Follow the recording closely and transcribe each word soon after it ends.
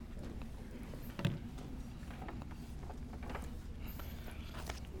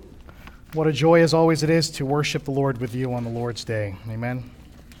What a joy as always it is to worship the Lord with you on the Lord's Day. Amen.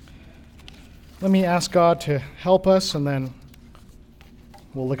 Let me ask God to help us, and then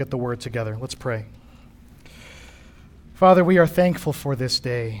we'll look at the Word together. Let's pray. Father, we are thankful for this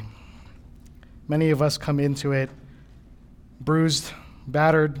day. Many of us come into it bruised,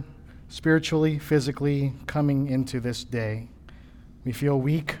 battered, spiritually, physically, coming into this day. We feel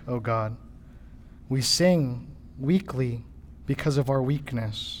weak, O God. We sing weakly because of our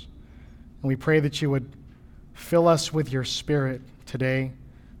weakness. And we pray that you would fill us with your Spirit today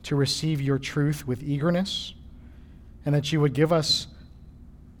to receive your truth with eagerness, and that you would give us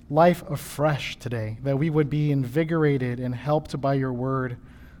life afresh today, that we would be invigorated and helped by your word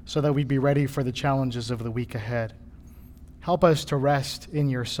so that we'd be ready for the challenges of the week ahead. Help us to rest in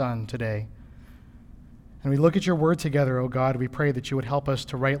your Son today. And we look at your word together, O God. We pray that you would help us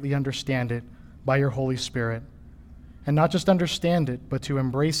to rightly understand it by your Holy Spirit. And not just understand it, but to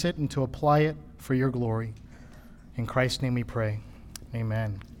embrace it and to apply it for your glory. In Christ's name we pray.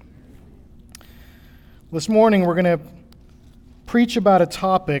 Amen. This morning we're going to preach about a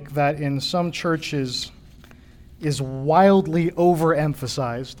topic that in some churches is wildly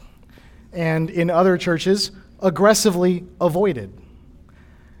overemphasized, and in other churches aggressively avoided.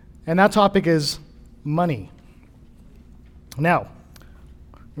 And that topic is money. Now,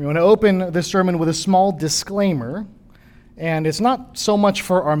 we want to open this sermon with a small disclaimer. And it's not so much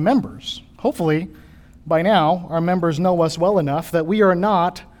for our members. Hopefully, by now, our members know us well enough that we are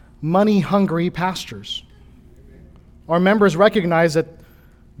not money-hungry pastors. Our members recognize that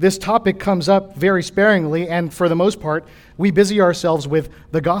this topic comes up very sparingly, and for the most part, we busy ourselves with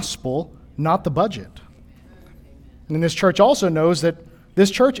the gospel, not the budget. And this church also knows that this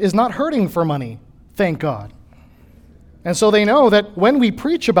church is not hurting for money, thank God. And so they know that when we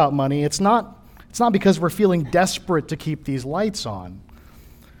preach about money, it's not because we're feeling desperate to keep these lights on.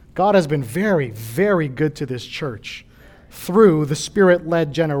 God has been very, very good to this church through the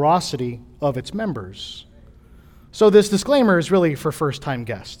Spirit-led generosity of its members. So this disclaimer is really for first-time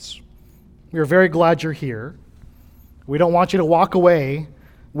guests. We are very glad you're here. We don't want you to walk away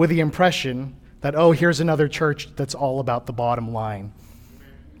with the impression that, oh, here's another church that's all about the bottom line.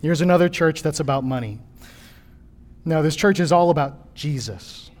 Here's another church that's about money. No, this church is all about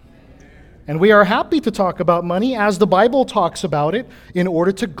Jesus. And we are happy to talk about money as the Bible talks about it in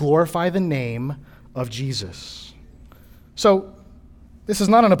order to glorify the name of Jesus. So, this is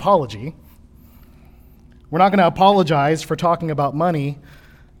not an apology. We're not going to apologize for talking about money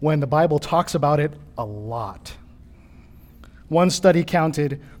when the Bible talks about it a lot. One study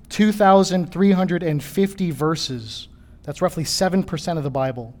counted 2,350 verses, that's roughly 7% of the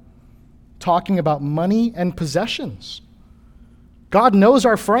Bible, talking about money and possessions. God knows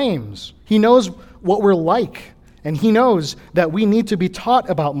our frames. He knows what we're like, and he knows that we need to be taught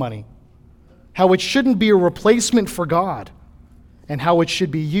about money, how it shouldn't be a replacement for God, and how it should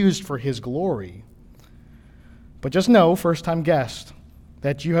be used for his glory. But just know, first-time guest,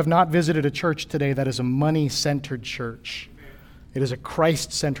 that you have not visited a church today that is a money-centered church. It is a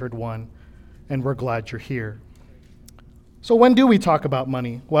Christ-centered one, and we're glad you're here. So when do we talk about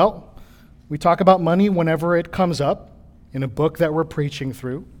money? Well, we talk about money whenever it comes up in a book that we're preaching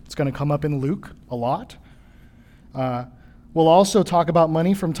through. It's going to come up in Luke a lot. We'll also talk about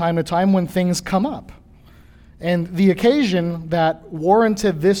money from time to time when things come up. And the occasion that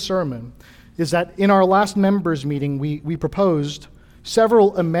warranted this sermon is that in our last members meeting, we proposed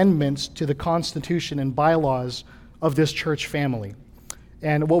several amendments to the constitution and bylaws of this church family.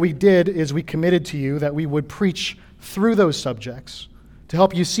 And what we did is we committed to you that we would preach through those subjects to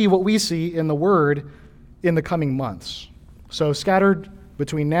help you see what we see in the Word in the coming months. So scattered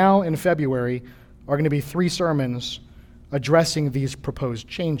between now and February are going to be 3 sermons addressing these proposed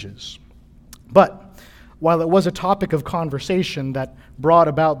changes. But while it was a topic of conversation that brought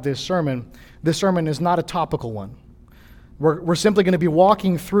about this sermon is not a topical one. We're simply going to be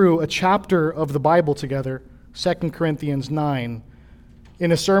walking through a chapter of the Bible together, 2 Corinthians 9,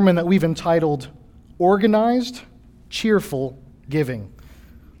 in a sermon that we've entitled Organized, Cheerful Giving.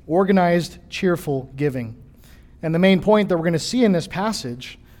 Organized, cheerful giving. And the main point that we're going to see in this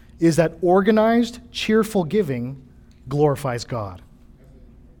passage is that organized, cheerful giving glorifies God.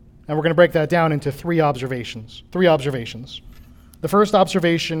 And we're going to break that down into 3 observations. The first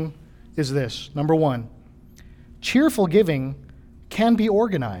observation is this. Number 1, cheerful giving can be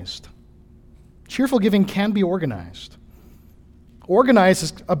organized. Cheerful giving can be organized. Organized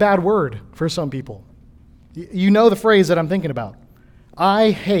is a bad word for some people. You know the phrase that I'm thinking about.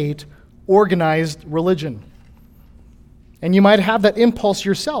 I hate organized religion. And you might have that impulse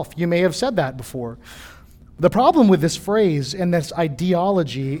yourself. You may have said that before. The problem with this phrase and this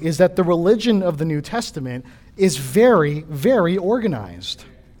ideology is that the religion of the New Testament is very, very organized.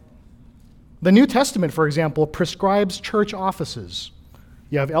 The New Testament, for example, prescribes church offices.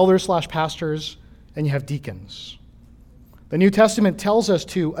 You have elders/pastors, and you have deacons. The New Testament tells us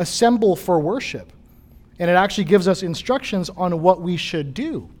to assemble for worship, and it actually gives us instructions on what we should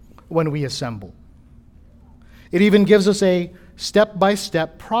do when we assemble. It even gives us a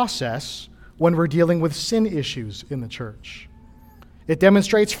step-by-step process when we're dealing with sin issues in the church. It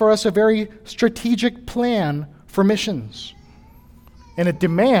demonstrates for us a very strategic plan for missions, and it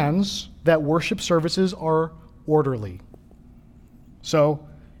demands that worship services are orderly. So,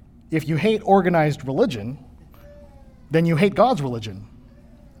 if you hate organized religion, then you hate God's religion.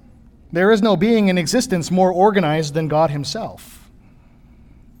 There is no being in existence more organized than God himself.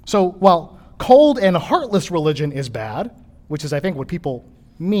 So, while cold and heartless religion is bad, which is, I think, what people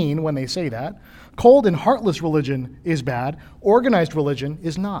mean when they say that, cold and heartless religion is bad, organized religion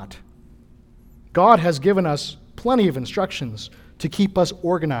is not. God has given us plenty of instructions to keep us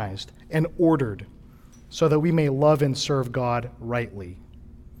organized and ordered so that we may love and serve God rightly.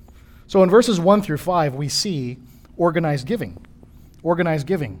 So in verses 1 through 5, we see organized giving. Organized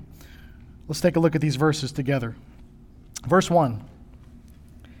giving. Let's take a look at these verses together. Verse 1,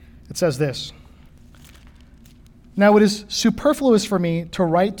 it says this: "Now it is superfluous for me to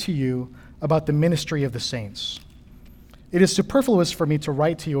write to you about the ministry of the saints." It is superfluous for me to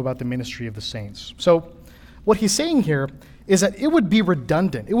write to you about the ministry of the saints. So what he's saying here is that it would be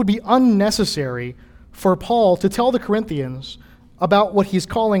redundant, it would be unnecessary for Paul to tell the Corinthians about what he's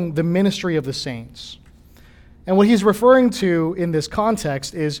calling the ministry of the saints. And what he's referring to in this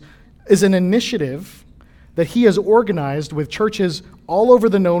context is an initiative that he has organized with churches all over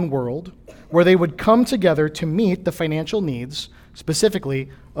the known world, where they would come together to meet the financial needs, specifically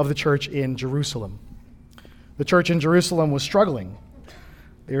of the church in Jerusalem. The church in Jerusalem was struggling.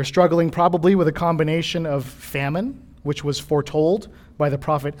 They were struggling probably with a combination of famine, which was foretold by the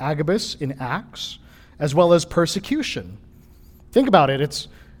prophet Agabus in Acts, as well as persecution. Think about it.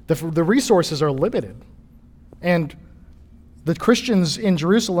 The resources are limited. And the Christians in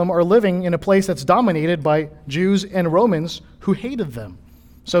Jerusalem are living in a place that's dominated by Jews and Romans who hated them.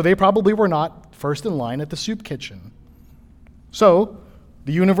 So they probably were not first in line at the soup kitchen. So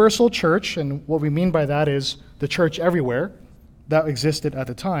the universal church, and what we mean by that is the church everywhere that existed at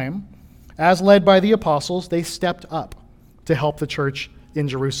the time, as led by the apostles, they stepped up to help the church in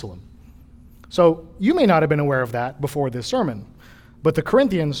Jerusalem. So you may not have been aware of that before this sermon, but the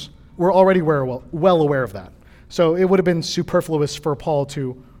Corinthians were already well aware of that. So it would have been superfluous for Paul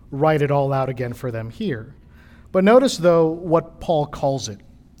to write it all out again for them here. But notice, though, what Paul calls it.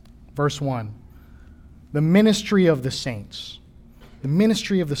 Verse 1, the ministry of the saints. The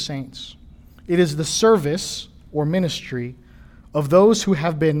ministry of the saints. It is the service or ministry of those who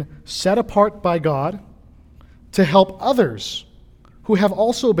have been set apart by God to help others who have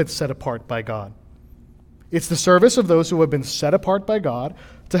also been set apart by God. It's the service of those who have been set apart by God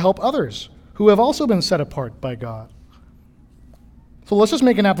to help others who have also been set apart by God. So let's just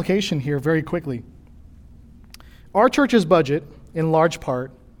make an application here very quickly. Our church's budget, in large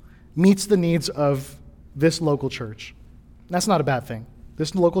part, meets the needs of this local church. That's not a bad thing.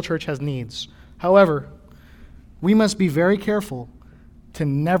 This local church has needs. However, we must be very careful to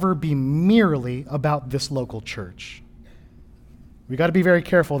never be merely about this local church. We got to be very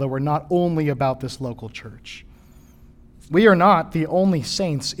careful that we're not only about this local church. We are not the only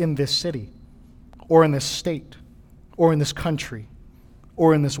saints in this city, or in this state, or in this country,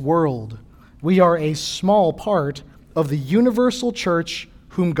 or in this world. We are a small part of the universal church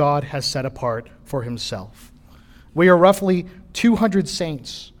whom God has set apart for himself. We are roughly 200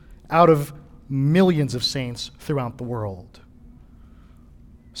 saints out of millions of saints throughout the world.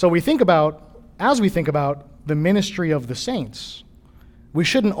 So as we think about the ministry of the saints, we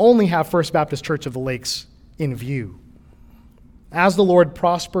shouldn't only have First Baptist Church of the Lakes in view. As the Lord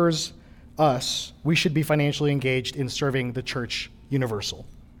prospers us, we should be financially engaged in serving the church universal.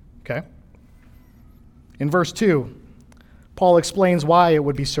 Okay? In verse 2, Paul explains why it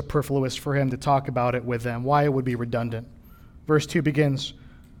would be superfluous for him to talk about it with them, why it would be redundant. Verse 2 begins,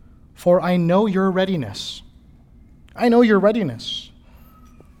 "For I know your readiness." I know your readiness.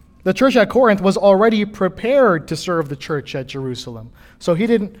 The church at Corinth was already prepared to serve the church at Jerusalem. So he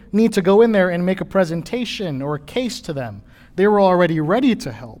didn't need to go in there and make a presentation or a case to them. They were already ready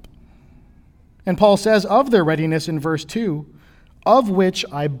to help. And Paul says of their readiness in verse 2, "Of which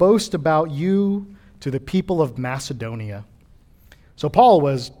I boast about you to the people of Macedonia." So Paul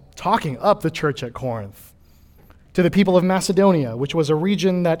was talking up the church at Corinth. to the people of Macedonia, which was a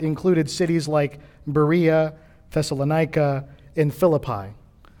region that included cities like Berea, Thessalonica, and Philippi.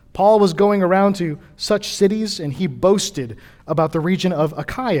 Paul was going around to such cities, and he boasted about the region of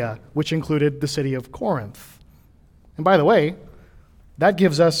Achaia, which included the city of Corinth. And by the way, that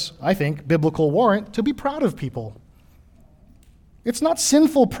gives us, I think, biblical warrant to be proud of people. It's not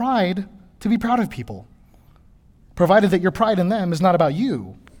sinful pride to be proud of people, provided that your pride in them is not about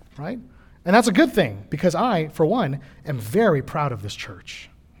you, right? And that's a good thing, because I, for one, am very proud of this church.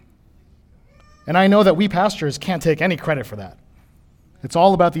 And I know that we pastors can't take any credit for that. It's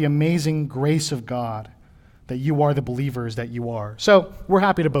all about the amazing grace of God that you are the believers that you are. So we're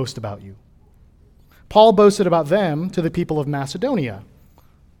happy to boast about you. Paul boasted about them to the people of Macedonia.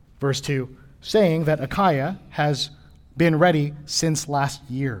 Verse 2, saying that Achaia has been ready since last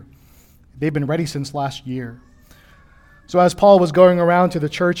year. They've been ready since last year. So as Paul was going around to the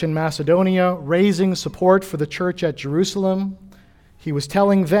church in Macedonia, raising support for the church at Jerusalem, he was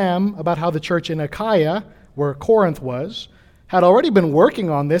telling them about how the church in Achaia, where Corinth was, had already been working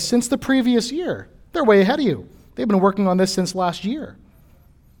on this since the previous year. They're way ahead of you. They've been working on this since last year.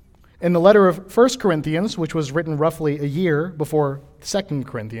 In the letter of 1 Corinthians, which was written roughly a year before 2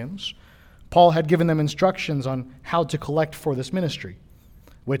 Corinthians, Paul had given them instructions on how to collect for this ministry,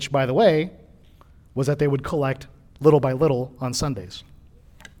 which, by the way, was that they would collect little by little on Sundays.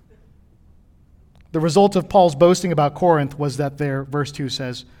 The result of Paul's boasting about Corinth was that verse 2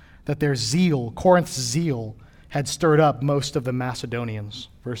 says, that their zeal, Corinth's zeal, had stirred up most of the Macedonians.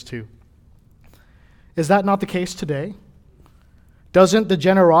 Verse 2. Is that not the case today? Doesn't the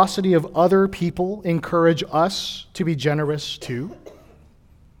generosity of other people encourage us to be generous too?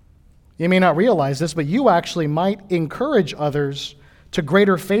 You may not realize this, but you actually might encourage others to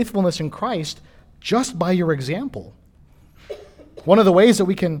greater faithfulness in Christ just by your example. One of the ways that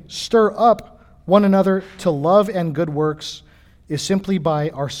we can stir up one another to love and good works is simply by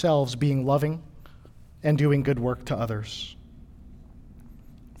ourselves being loving and doing good work to others.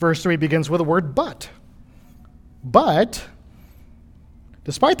 Verse 3 begins with the word but. But,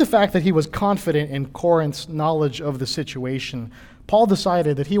 despite the fact that he was confident in Corinth's knowledge of the situation, Paul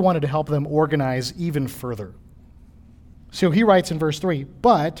decided that he wanted to help them organize even further. So he writes in verse 3,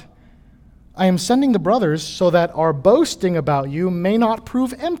 but I am sending the brothers so that our boasting about you may not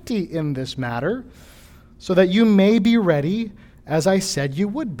prove empty in this matter, so that you may be ready as I said you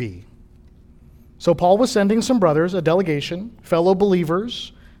would be. So Paul was sending some brothers, a delegation, fellow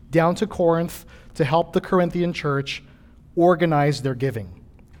believers, down to Corinth to help the Corinthian church organize their giving.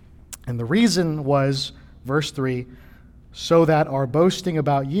 And the reason was, verse 3, so that our boasting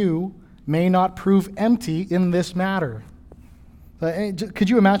about you may not prove empty in this matter. Could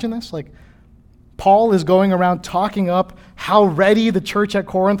you imagine this? Like, Paul is going around talking up how ready the church at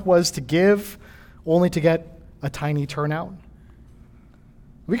Corinth was to give, only to get a tiny turnout.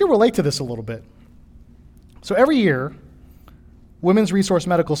 We can relate to this a little bit. So every year, Women's Resource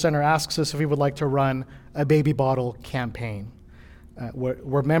Medical Center asks us if we would like to run a baby bottle campaign.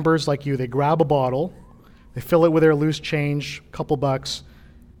 Where members like you, they grab a bottle, they fill it with their loose change, a couple bucks,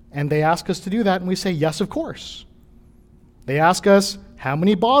 and they ask us to do that, and we say, yes, of course. They ask us, how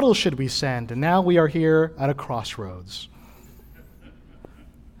many bottles should we send? And now we are here at a crossroads.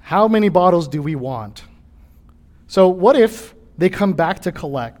 How many bottles do we want? So what if they come back to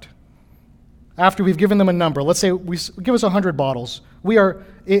collect after we've given them a number? Let's say give us 100 bottles. We are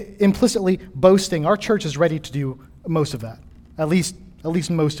implicitly boasting our church is ready to do most of that, at least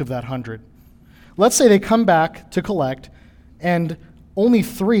most of that 100. Let's say they come back to collect and only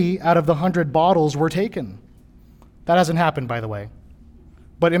 3 out of the 100 bottles were taken. That hasn't happened, by the way.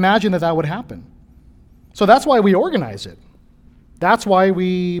 But imagine that would happen. So that's why we organize it. That's why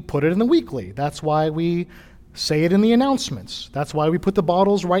we put it in the weekly. That's why we say it in the announcements. That's why we put the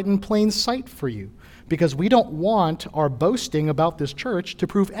bottles right in plain sight for you. Because we don't want our boasting about this church to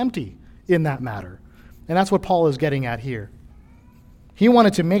prove empty in that matter. And that's what Paul is getting at here. He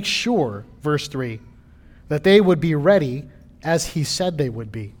wanted to make sure, verse 3, that they would be ready as he said they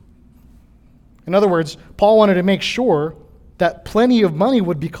would be. In other words, Paul wanted to make sure that plenty of money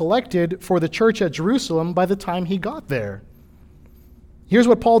would be collected for the church at Jerusalem by the time he got there. Here's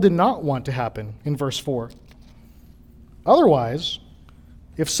what Paul did not want to happen in verse 4. Otherwise,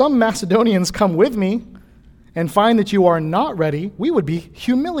 if some Macedonians come with me and find that you are not ready, we would be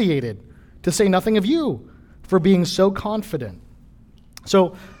humiliated, to say nothing of you, for being so confident.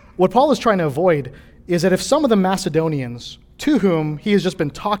 So what Paul is trying to avoid is that if some of the Macedonians, to whom he has just been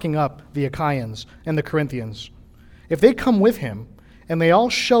talking up the Achaeans and the Corinthians, if they come with him and they all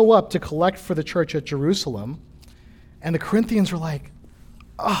show up to collect for the church at Jerusalem, and the Corinthians were like,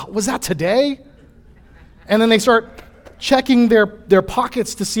 oh, was that today? And then they start checking their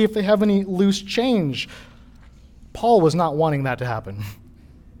pockets to see if they have any loose change. Paul was not wanting that to happen.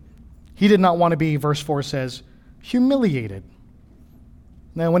 He did not want to be, verse 4 says, humiliated.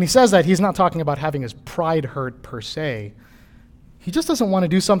 Now, when he says that, he's not talking about having his pride hurt per se. He just doesn't want to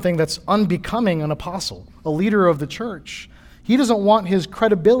do something that's unbecoming an apostle, a leader of the church. He doesn't want his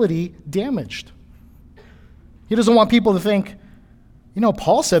credibility damaged. He doesn't want people to think,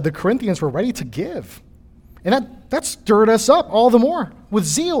 Paul said the Corinthians were ready to give. And that stirred us up all the more with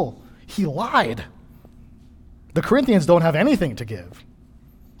zeal. He lied. The Corinthians don't have anything to give.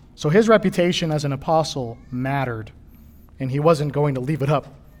 So his reputation as an apostle mattered, and he wasn't going to leave it up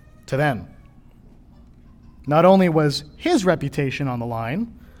to them. Not only was his reputation on the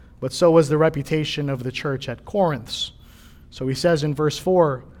line, but so was the reputation of the church at Corinth. So he says in verse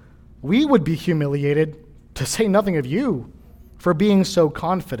 4, we would be humiliated, to say nothing of you, for being so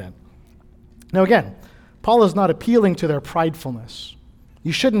confident. Now again, Paul is not appealing to their pridefulness.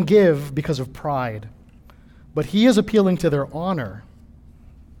 You shouldn't give because of pride. But he is appealing to their honor.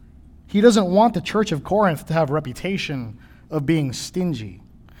 He doesn't want the church of Corinth to have a reputation of being stingy.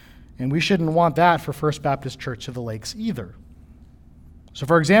 And we shouldn't want that for First Baptist Church of the Lakes either. So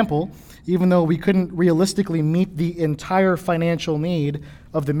for example, even though we couldn't realistically meet the entire financial need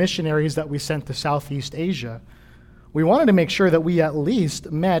of the missionaries that we sent to Southeast Asia, we wanted to make sure that we at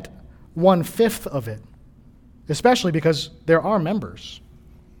least met 1/5 of it, especially because they're our members.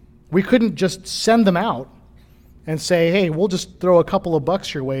 We couldn't just send them out and say, hey, we'll just throw a couple of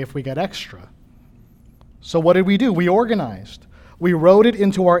bucks your way if we get extra. So what did we do? We organized. We wrote it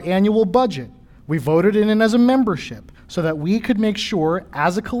into our annual budget. We voted it in as a membership so that we could make sure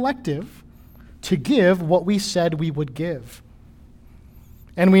as a collective to give what we said we would give.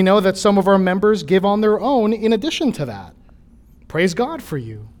 And we know that some of our members give on their own in addition to that. Praise God for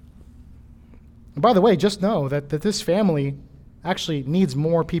you. And by the way, just know that this family actually needs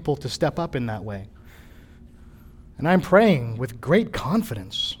more people to step up in that way. And I'm praying with great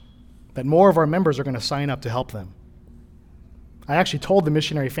confidence that more of our members are going to sign up to help them. I actually told the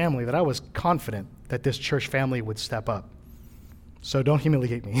missionary family that I was confident that this church family would step up. So don't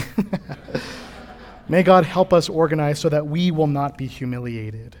humiliate me. May God help us organize so that we will not be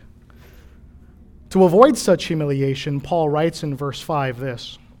humiliated. To avoid such humiliation, Paul writes in verse 5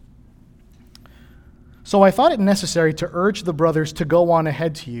 this: So I thought it necessary to urge the brothers to go on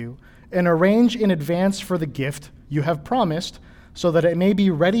ahead to you and arrange in advance for the gift you have promised, so that it may be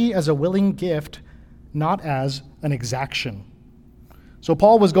ready as a willing gift, not as an exaction. So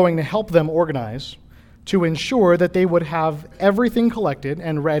Paul was going to help them organize to ensure that they would have everything collected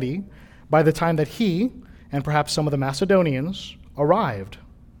and ready by the time that he, and perhaps some of the Macedonians, arrived.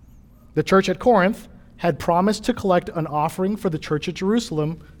 The church at Corinth had promised to collect an offering for the church at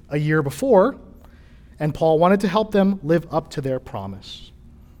Jerusalem a year before, and Paul wanted to help them live up to their promise.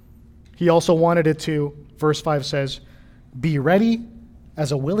 He also wanted it to, verse 5 says, be ready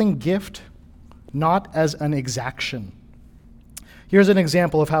as a willing gift, not as an exaction. Here's an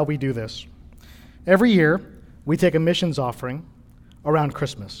example of how we do this. Every year, we take a missions offering around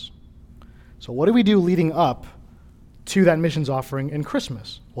Christmas. So what do we do leading up to that missions offering in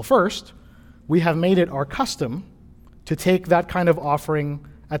Christmas? Well, first, we have made it our custom to take that kind of offering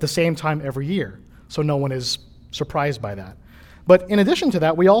at the same time every year, so no one is surprised by that. But in addition to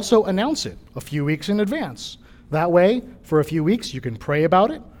that, we also announce it a few weeks in advance. That way, for a few weeks, you can pray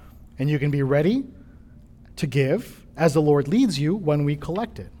about it, and you can be ready to give as the Lord leads you when we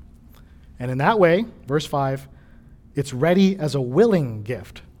collect it. And in that way, verse 5, it's ready as a willing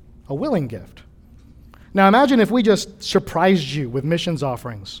gift. A willing gift. Now imagine if we just surprised you with missions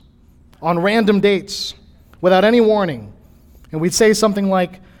offerings on random dates without any warning. And we'd say something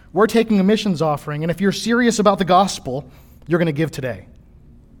like, we're taking a missions offering, and if you're serious about the gospel, you're going to give today.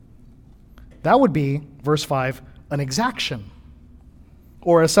 That would be, verse 5, an exaction.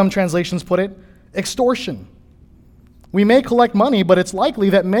 Or as some translations put it, extortion. We may collect money, but it's likely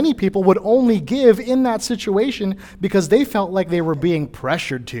that many people would only give in that situation because they felt like they were being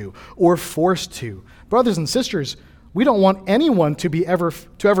pressured to or forced to. Brothers and sisters, we don't want anyone to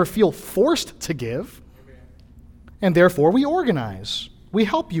ever feel forced to give, and therefore we organize. We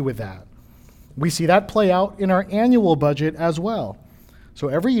help you with that. We see that play out in our annual budget as well. So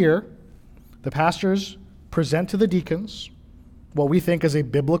every year, the pastors present to the deacons what we think is a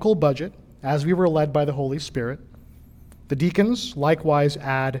biblical budget as we were led by the Holy Spirit. The deacons likewise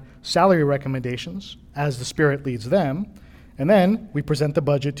add salary recommendations as the Spirit leads them, and then we present the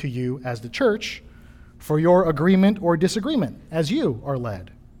budget to you as the church for your agreement or disagreement as you are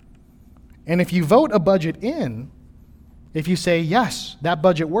led. And if you vote a budget in, if you say, yes, that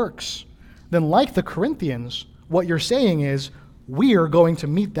budget works, then like the Corinthians, what you're saying is, we are going to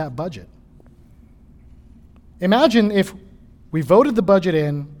meet that budget. Imagine if we voted the budget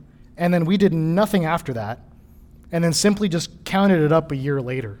in, and then we did nothing after that, and then simply just counted it up a year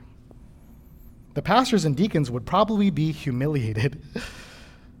later. The pastors and deacons would probably be humiliated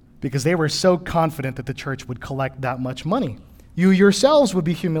because they were so confident that the church would collect that much money. You yourselves would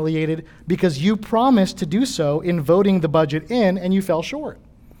be humiliated because you promised to do so in voting the budget in, and you fell short.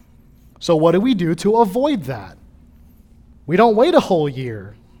 So what do we do to avoid that? We don't wait a whole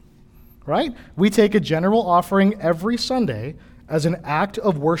year, right? We take a general offering every Sunday as an act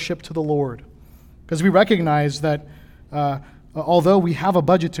of worship to the Lord, because we recognize that although we have a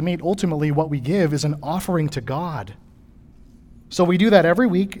budget to meet, ultimately what we give is an offering to God. So we do that every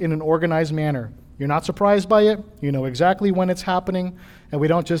week in an organized manner. You're not surprised by it. You know exactly when it's happening, and we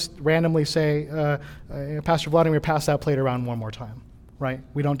don't just randomly say, Pastor Vladimir, pass that plate around one more time, right?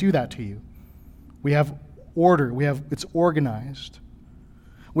 We don't do that to you. We have order. It's organized.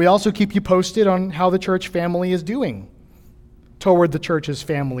 We also keep you posted on how the church family is doing toward the church's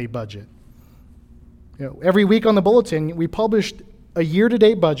family budget. Every week on the bulletin, we published a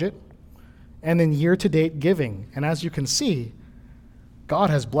year-to-date budget and then year-to-date giving. And as you can see, God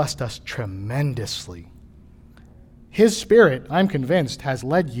has blessed us tremendously. His Spirit, I'm convinced, has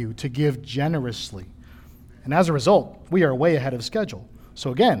led you to give generously. And as a result, we are way ahead of schedule.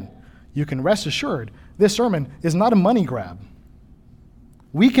 So again, you can rest assured, this sermon is not a money grab.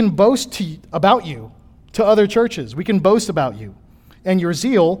 We can boast about you to other churches. We can boast about you. And your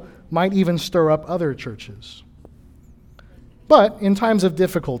zeal might even stir up other churches. But in times of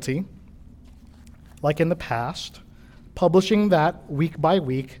difficulty, like in the past, publishing that week by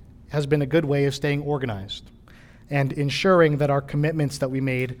week has been a good way of staying organized and ensuring that our commitments that we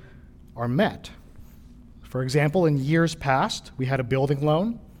made are met. For example, in years past, we had a building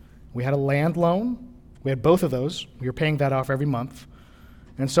loan, we had a land loan, we had both of those. We were paying that off every month.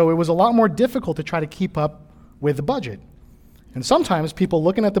 And so it was a lot more difficult to try to keep up with the budget. And sometimes people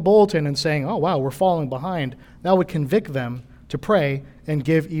looking at the bulletin and saying, oh, wow, we're falling behind, that would convict them to pray and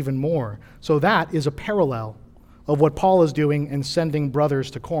give even more. So that is a parallel of what Paul is doing in sending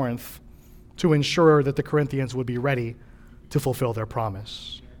brothers to Corinth to ensure that the Corinthians would be ready to fulfill their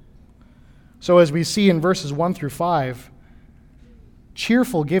promise. So as we see in verses 1 through 5,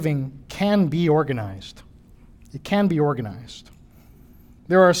 cheerful giving can be organized. It can be organized.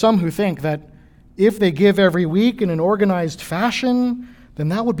 There are some who think that if they give every week in an organized fashion, then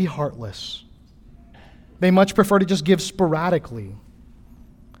that would be heartless. They much prefer to just give sporadically.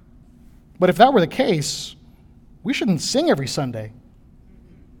 But if that were the case, we shouldn't sing every Sunday.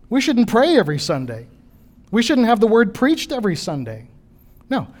 We shouldn't pray every Sunday. We shouldn't have the word preached every Sunday.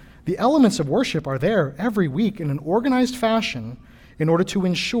 No, the elements of worship are there every week in an organized fashion in order to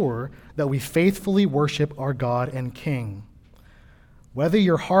ensure that we faithfully worship our God and King. Whether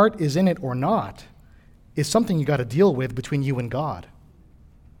your heart is in it or not is something you got to deal with between you and God.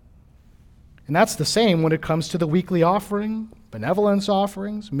 And that's the same when it comes to the weekly offering, benevolence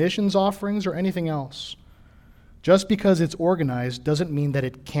offerings, missions offerings, or anything else. Just because it's organized doesn't mean that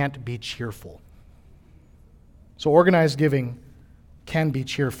it can't be cheerful. So organized giving can be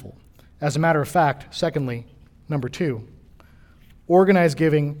cheerful. As a matter of fact, secondly, number 2, organized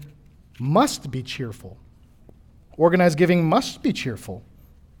giving must be cheerful. Organized giving must be cheerful.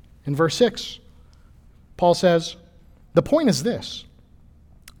 In verse 6, Paul says, the point is this.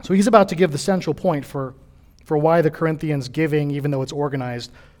 So he's about to give the central point for why the Corinthians' giving, even though it's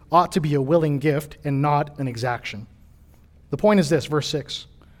organized, ought to be a willing gift and not an exaction. The point is this, verse 6.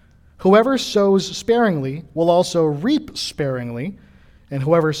 Whoever sows sparingly will also reap sparingly, and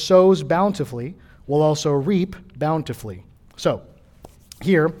whoever sows bountifully will also reap bountifully. So,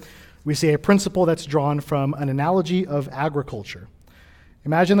 here we see a principle that's drawn from an analogy of agriculture.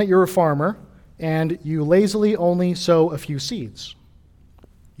 Imagine that you're a farmer and you lazily only sow a few seeds.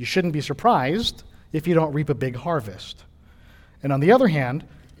 You shouldn't be surprised if you don't reap a big harvest. And on the other hand,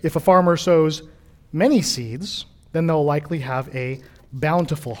 if a farmer sows many seeds, then they'll likely have a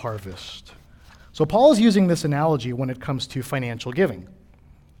bountiful harvest. So Paul is using this analogy when it comes to financial giving.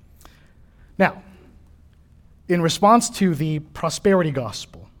 Now, in response to the prosperity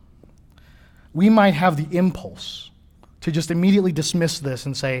gospel, we might have the impulse to just immediately dismiss this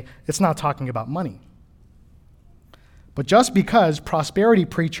and say, it's not talking about money. But just because prosperity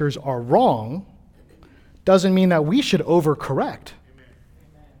preachers are wrong doesn't mean that we should overcorrect.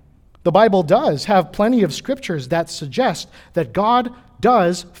 The Bible does have plenty of scriptures that suggest that God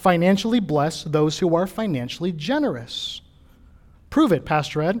does financially bless those who are financially generous. Prove it,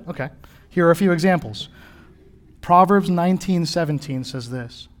 Pastor Ed. Okay, here are a few examples. Proverbs 19:17 says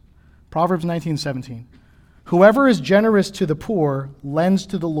this, Proverbs 19:17. Whoever is generous to the poor lends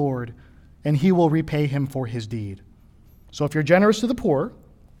to the Lord, and he will repay him for his deed. So if you're generous to the poor,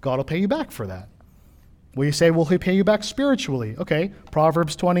 God will pay you back for that. Well, you say, will he pay you back spiritually? Okay,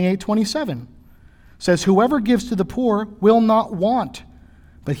 Proverbs 28:27 says, whoever gives to the poor will not want,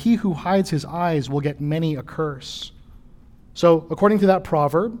 but he who hides his eyes will get many a curse. So according to that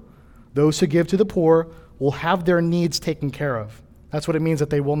proverb, those who give to the poor will have their needs taken care of. That's what it means,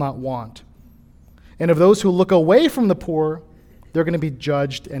 that they will not want. And of those who look away from the poor, they're going to be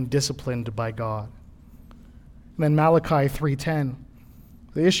judged and disciplined by God. And then Malachi 3:10.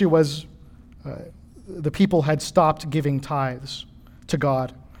 The issue was the people had stopped giving tithes to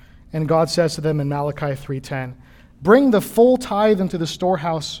God. And God says to them in Malachi 3:10, bring the full tithe into the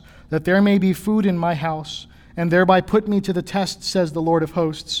storehouse, that there may be food in my house, and thereby put me to the test, says the Lord of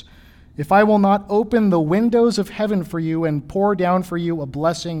hosts, if I will not open the windows of heaven for you and pour down for you a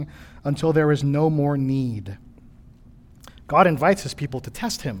blessing until there is no more need. God invites his people to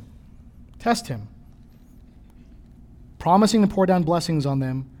test him, promising to pour down blessings on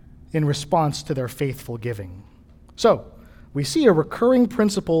them in response to their faithful giving. So, we see a recurring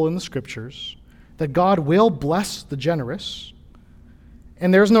principle in the scriptures that God will bless the generous,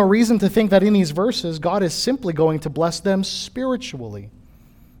 and there's no reason to think that in these verses God is simply going to bless them spiritually.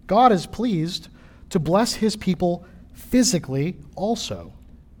 God is pleased to bless his people physically also.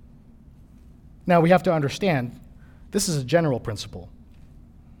 Now we have to understand, this is a general principle.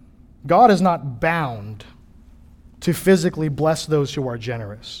 God is not bound to physically bless those who are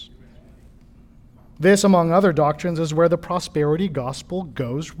generous. This, among other doctrines, is where the prosperity gospel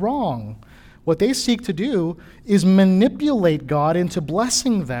goes wrong. What they seek to do is manipulate God into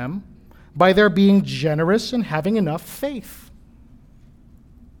blessing them by their being generous and having enough faith.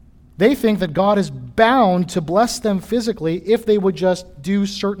 They think that God is bound to bless them physically if they would just do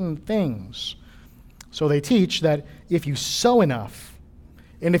certain things. So they teach that if you sow enough,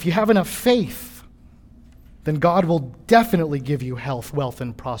 and if you have enough faith, then God will definitely give you health, wealth,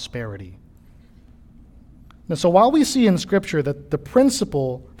 and prosperity. Now, so while we see in Scripture that the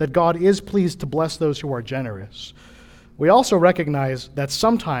principle that God is pleased to bless those who are generous, we also recognize that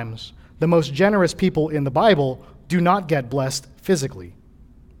sometimes the most generous people in the Bible do not get blessed physically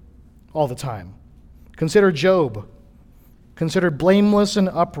all the time. Consider Job. Considered blameless and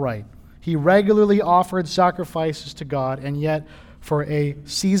upright. He regularly offered sacrifices to God, and yet for a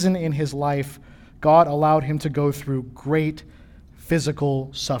season in his life, God allowed him to go through great physical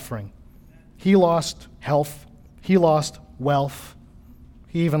suffering. He lost health. He lost wealth.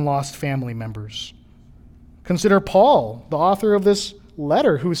 He even lost family members. Consider Paul, the author of this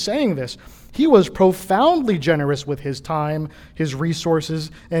letter, who's saying this. He was profoundly generous with his time, his resources,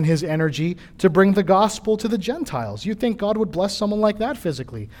 and his energy to bring the gospel to the Gentiles. You'd think God would bless someone like that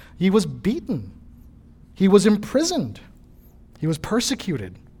physically. He was beaten. He was imprisoned. He was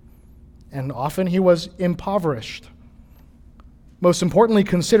persecuted. And often he was impoverished. Most importantly,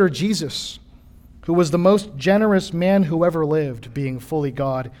 consider Jesus, who was the most generous man who ever lived, being fully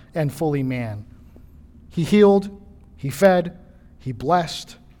God and fully man. He healed, he fed, he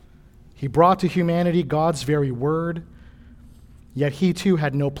blessed. He brought to humanity God's very word, yet he too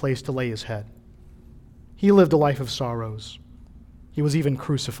had no place to lay his head. He lived a life of sorrows. He was even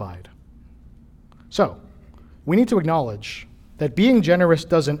crucified. So, we need to acknowledge that being generous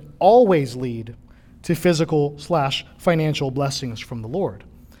doesn't always lead to physical/financial blessings from the Lord.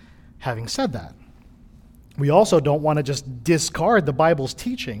 Having said that, we also don't want to just discard the Bible's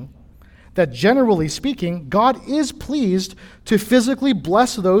teaching that generally speaking, God is pleased to physically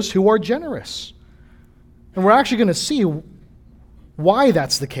bless those who are generous. And we're actually going to see why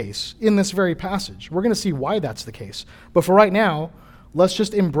that's the case in this very passage. We're going to see why that's the case. But for right now, let's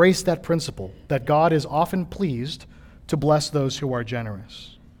just embrace that principle that God is often pleased to bless those who are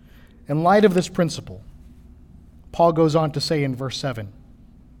generous. In light of this principle, Paul goes on to say in verse 7,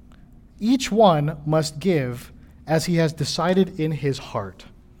 each one must give as he has decided in his heart.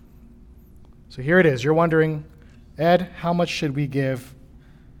 So here it is. You're wondering, Ed, how much should we give?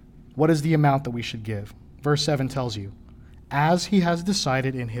 What is the amount that we should give? Verse 7 tells you, as he has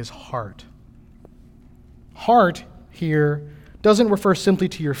decided in his heart. Heart here doesn't refer simply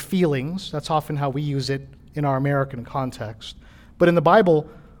to your feelings. That's often how we use it in our American context. But in the Bible,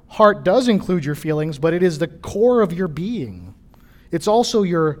 heart does include your feelings, but it is the core of your being. It's also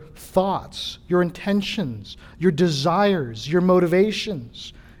your thoughts, your intentions, your desires, your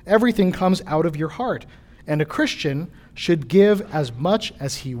motivations. Everything comes out of your heart. And a Christian should give as much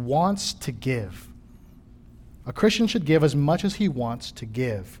as he wants to give. A Christian should give as much as he wants to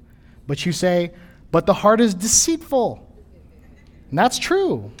give. But you say, but the heart is deceitful. And that's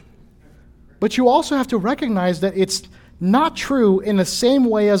true. But you also have to recognize that it's not true in the same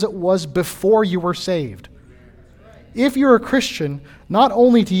way as it was before you were saved. If you're a Christian, not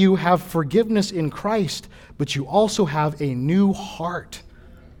only do you have forgiveness in Christ, but you also have a new heart.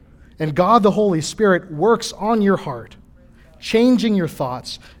 And God the Holy Spirit works on your heart, changing your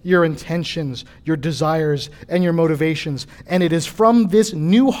thoughts, your intentions, your desires, and your motivations. And it is from this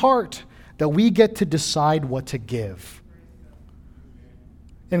new heart that we get to decide what to give.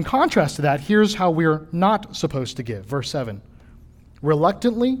 In contrast to that, here's how we're not supposed to give. Verse 7.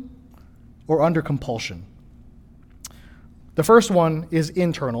 Reluctantly or under compulsion. The first one is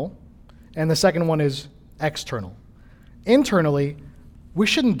internal, and the second one is external. Internally, we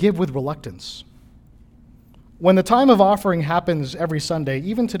shouldn't give with reluctance. When the time of offering happens every Sunday,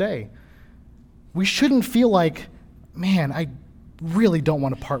 even today, we shouldn't feel like, man, I really don't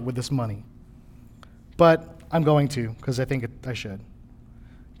want to part with this money. But I'm going to, because I think I should.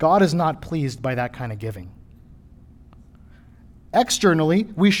 God is not pleased by that kind of giving. Externally,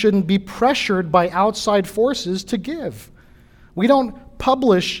 we shouldn't be pressured by outside forces to give. We don't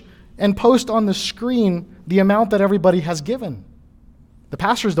publish and post on the screen the amount that everybody has given. The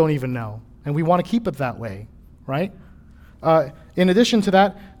pastors don't even know, and we want to keep it that way, right? In addition to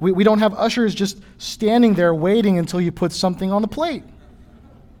that, we don't have ushers just standing there waiting until you put something on the plate.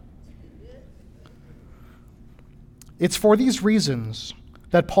 It's for these reasons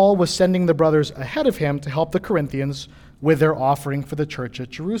that Paul was sending the brothers ahead of him to help the Corinthians with their offering for the church at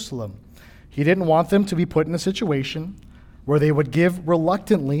Jerusalem. He didn't want them to be put in a situation where they would give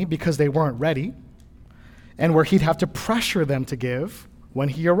reluctantly because they weren't ready, and where he'd have to pressure them to give when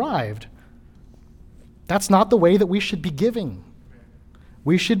he arrived. That's not the way that we should be giving.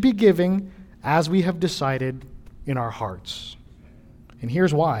 We should be giving as we have decided in our hearts. And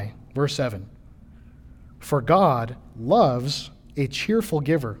here's why. Verse 7. For God loves a cheerful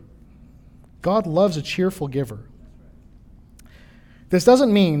giver. God loves a cheerful giver. This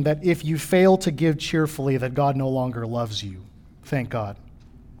doesn't mean that if you fail to give cheerfully that God no longer loves you. Thank God.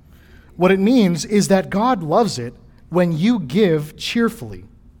 What it means is that God loves it when you give cheerfully.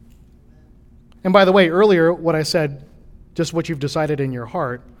 And by the way, earlier what I said, just what you've decided in your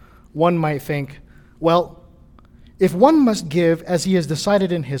heart, one might think, well, if one must give as he has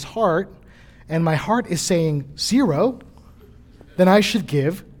decided in his heart, and my heart is saying 0, then I should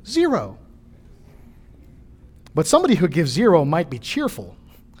give 0. But somebody who gives 0 might be cheerful,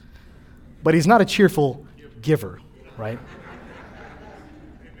 but he's not a cheerful giver, right?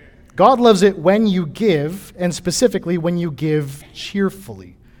 God loves it when you give, and specifically when you give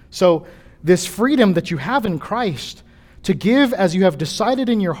cheerfully. So this freedom that you have in Christ to give as you have decided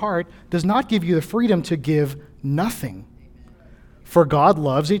in your heart does not give you the freedom to give nothing. For God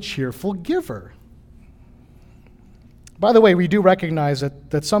loves a cheerful giver. By the way, we do recognize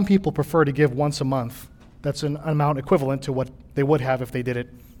that some people prefer to give once a month. That's an amount equivalent to what they would have if they did it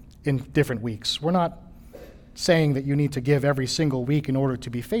in different weeks. We're not saying that you need to give every single week in order to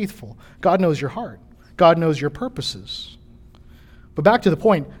be faithful. God knows your heart. God knows your purposes. But back to the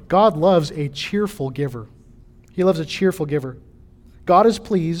point, God loves a cheerful giver. He loves a cheerful giver. God is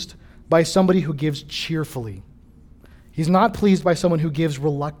pleased by somebody who gives cheerfully. He's not pleased by someone who gives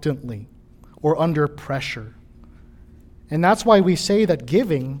reluctantly or under pressure. And that's why we say that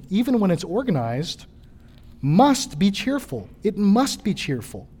giving, even when it's organized, must be cheerful. It must be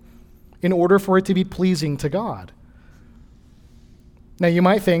cheerful in order for it to be pleasing to God. Now you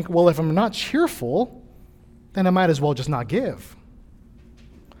might think, well, if I'm not cheerful, then I might as well just not give.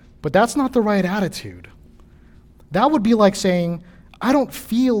 But that's not the right attitude. That would be like saying, I don't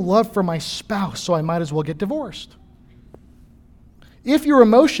feel love for my spouse, so I might as well get divorced. If your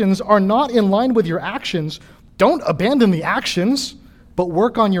emotions are not in line with your actions, don't abandon the actions, but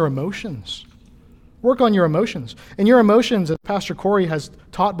work on your emotions. Work on your emotions. And your emotions, as Pastor Corey has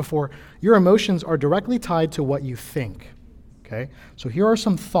taught before, your emotions are directly tied to what you think. Okay? So here are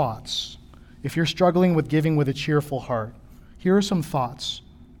some thoughts. If you're struggling with giving with a cheerful heart, here are some thoughts.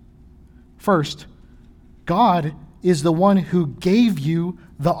 First, God is the one who gave you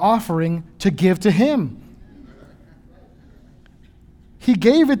the offering to give to Him. He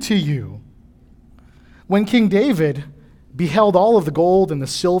gave it to you. When King David beheld all of the gold and the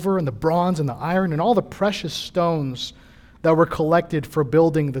silver and the bronze and the iron and all the precious stones that were collected for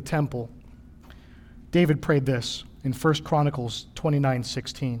building the temple, David prayed this in 1 Chronicles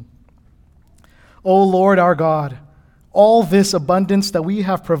 29:16. O Lord our God, all this abundance that we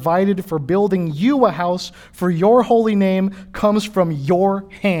have provided for building you a house for your holy name comes from your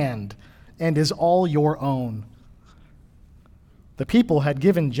hand and is all your own. The people had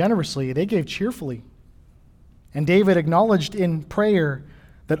given generously, they gave cheerfully. And David acknowledged in prayer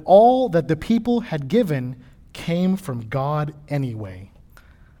that all that the people had given came from God anyway.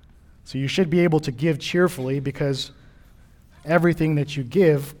 So you should be able to give cheerfully because everything that you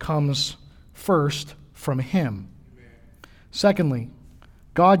give comes first from Him. Secondly,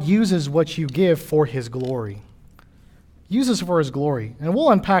 God uses what you give for His glory. Uses for His glory. And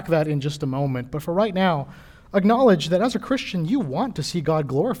we'll unpack that in just a moment. But for right now, acknowledge that as a Christian, you want to see God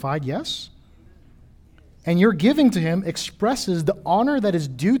glorified, yes? And your giving to Him expresses the honor that is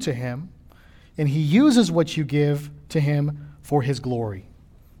due to Him, and He uses what you give to Him for His glory.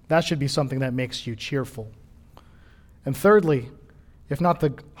 That should be something that makes you cheerful. And thirdly, if not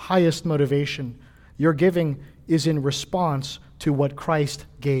the highest motivation, your giving is in response to what Christ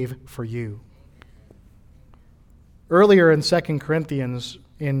gave for you. Earlier in 2 Corinthians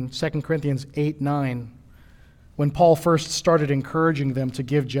 8:9, when Paul first started encouraging them to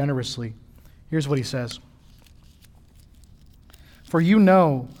give generously, here's what he says. For you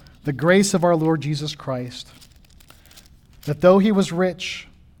know the grace of our Lord Jesus Christ, that though He was rich,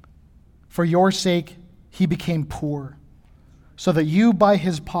 for your sake He became poor, so that you by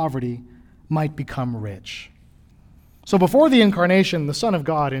His poverty might become rich. So before the incarnation, the Son of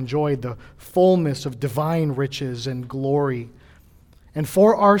God enjoyed the fullness of divine riches and glory. And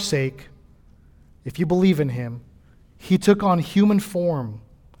for our sake, if you believe in Him, He took on human form.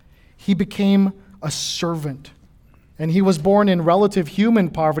 He became a servant. And He was born in relative human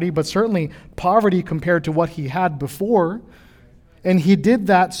poverty, but certainly poverty compared to what He had before. And He did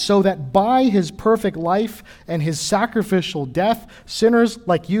that so that by His perfect life and His sacrificial death, sinners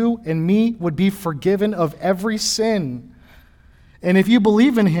like you and me would be forgiven of every sin. And if you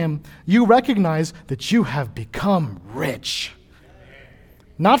believe in Him, you recognize that you have become rich.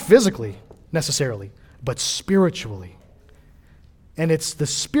 Not physically, necessarily, but spiritually. And it's the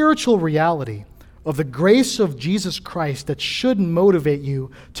spiritual reality of the grace of Jesus Christ that should motivate you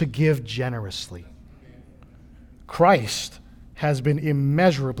to give generously. Christ has been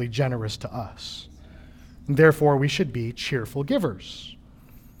immeasurably generous to us. And therefore, we should be cheerful givers.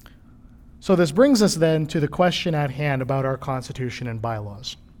 So this brings us then to the question at hand about our Constitution and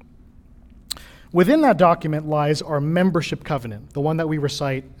bylaws. Within that document lies our membership covenant, the one that we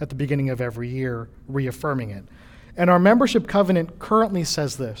recite at the beginning of every year, reaffirming it. And our membership covenant currently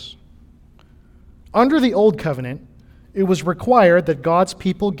says this. Under the old covenant, it was required that God's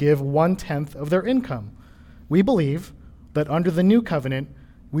people give 1/10 of their income. We believe that under the new covenant,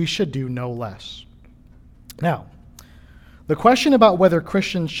 we should do no less. Now, the question about whether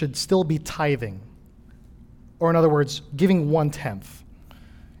Christians should still be tithing, or in other words, giving 1/10,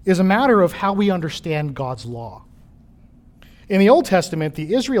 is a matter of how we understand God's law. In the Old Testament,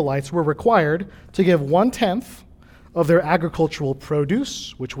 the Israelites were required to give 1/10 of their agricultural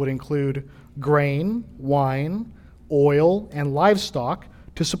produce, which would include grain, wine, oil, and livestock,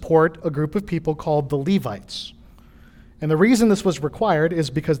 to support a group of people called the Levites. And the reason this was required is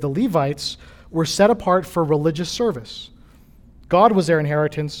because the Levites were set apart for religious service. God was their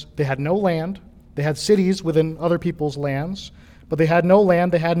inheritance. They had no land. They had cities within other people's lands, but they had no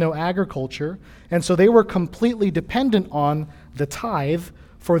land. They had no agriculture. And so they were completely dependent on the tithe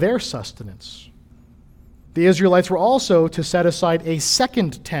for their sustenance. The Israelites were also to set aside a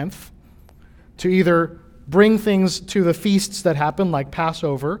second tenth to either bring things to the feasts that happened, like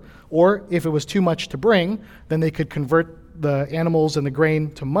Passover, or if it was too much to bring, then they could convert the animals and the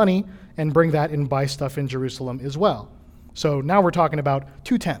grain to money and bring that and buy stuff in Jerusalem as well. So now we're talking about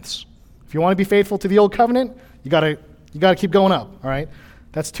 2/10. If you want to be faithful to the old covenant, you gotta keep going up, all right?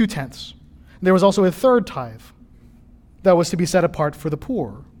 That's 2/10. There was also a third tithe that was to be set apart for the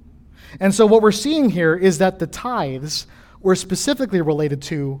poor. And so what we're seeing here is that the tithes were specifically related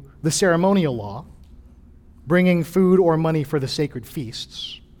to the ceremonial law, bringing food or money for the sacred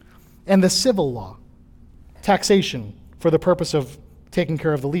feasts, and the civil law, taxation for the purpose of taking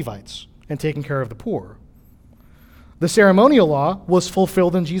care of the Levites and taking care of the poor. The ceremonial law was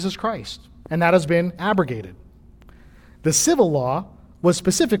fulfilled in Jesus Christ, and that has been abrogated. The civil law was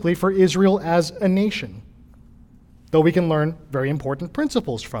specifically for Israel as a nation, though we can learn very important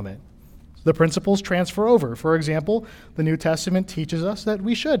principles from it. The principles transfer over. For example, the New Testament teaches us that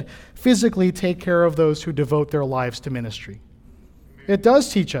we should physically take care of those who devote their lives to ministry. It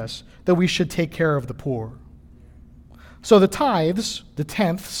does teach us that we should take care of the poor. So the tithes, the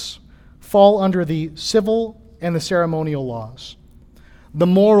tenths, fall under the civil and the ceremonial laws. The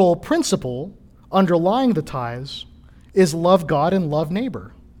moral principle underlying the tithes is love God and love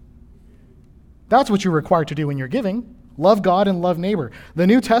neighbor. That's what you're required to do when you're giving. Love God and love neighbor. The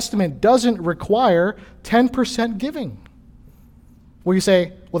New Testament doesn't require 10% giving. Well, you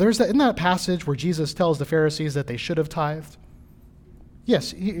say, well, isn't that passage where Jesus tells the Pharisees that they should have tithed?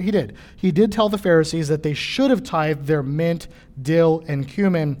 Yes, he did. He did tell the Pharisees that they should have tithed their mint, dill, and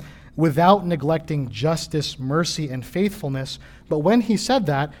cumin without neglecting justice, mercy, and faithfulness. But when he said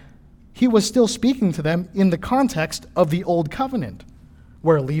that, he was still speaking to them in the context of the Old Covenant,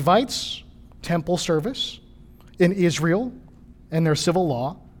 where Levites, temple service in Israel, and their civil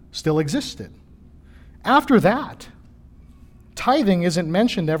law still existed. After that, tithing isn't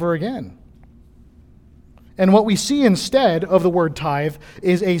mentioned ever again. And what we see instead of the word tithe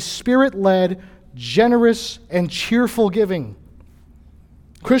is a spirit-led, generous, and cheerful giving.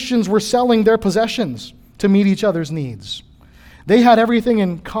 Christians were selling their possessions to meet each other's needs. They had everything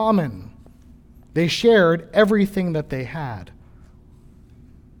in common. They shared everything that they had.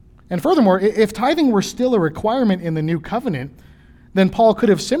 And furthermore, if tithing were still a requirement in the new covenant, then Paul could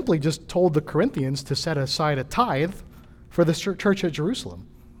have simply just told the Corinthians to set aside a tithe for the church at Jerusalem.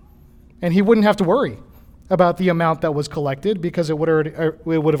 And he wouldn't have to worry about the amount that was collected because it would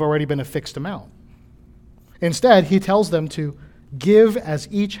have already been a fixed amount. Instead, he tells them to give as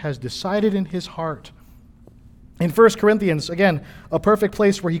each has decided in his heart. In 1 Corinthians, again, a perfect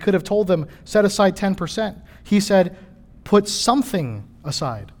place where he could have told them, set aside 10%. He said, put something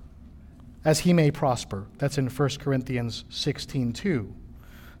aside as he may prosper. That's in 1 Corinthians 16:2.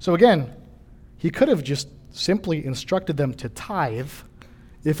 So again, he could have just simply instructed them to tithe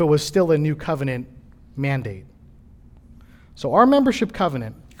if it was still a new covenant mandate. So our membership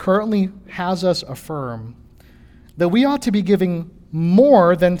covenant currently has us affirm that we ought to be giving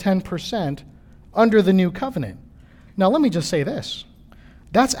more than 10% under the new covenant. Now let me just say this.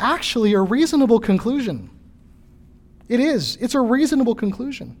 That's actually a reasonable conclusion. It is. It's a reasonable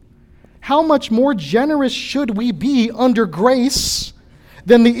conclusion. How much more generous should we be under grace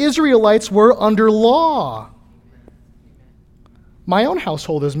than the Israelites were under law? My own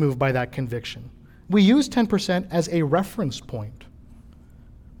household is moved by that conviction. We use 10% as a reference point.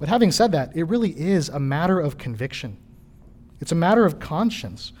 But having said that, it really is a matter of conviction. It's a matter of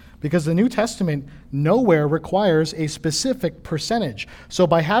conscience, because the New Testament nowhere requires a specific percentage. So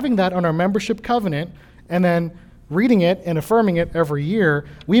by having that on our membership covenant and then reading it and affirming it every year,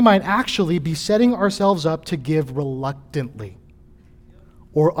 we might actually be setting ourselves up to give reluctantly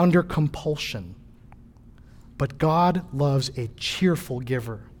or under compulsion. But God loves a cheerful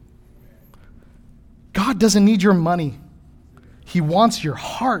giver. God doesn't need your money. He wants your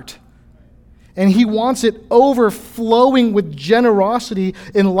heart. And he wants it overflowing with generosity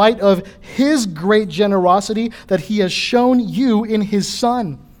in light of his great generosity that he has shown you in his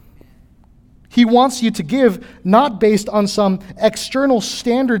Son. He wants you to give not based on some external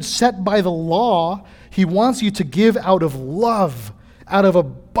standards set by the law. He wants you to give out of love, out of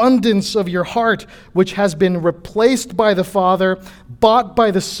abundance of your heart, which has been replaced by the Father, bought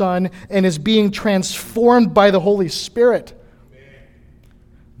by the Son, and is being transformed by the Holy Spirit.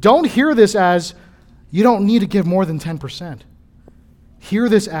 Don't hear this as, you don't need to give more than 10%. Hear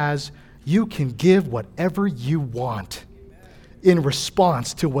this as, you can give whatever you want in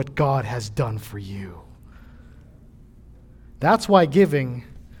response to what God has done for you. That's why giving,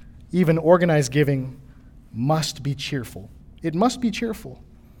 even organized giving, must be cheerful. It must be cheerful.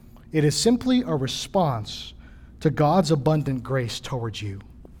 It is simply a response to God's abundant grace towards you.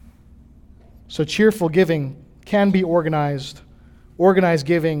 So cheerful giving can be organized. Organized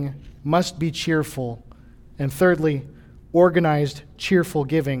giving must be cheerful. And thirdly, organized, cheerful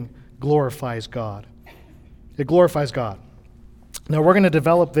giving glorifies God. It glorifies God. Now, we're going to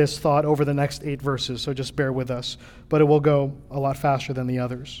develop this thought over the next 8 verses, so just bear with us, but it will go a lot faster than the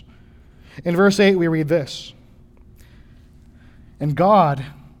others. In verse 8, we read this. And God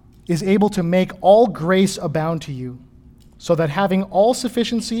is able to make all grace abound to you, so that having all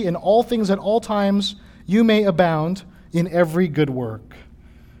sufficiency in all things at all times, you may abound in every good work.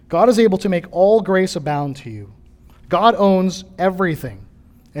 God is able to make all grace abound to you. God owns everything,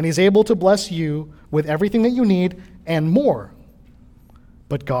 and he's able to bless you with everything that you need and more.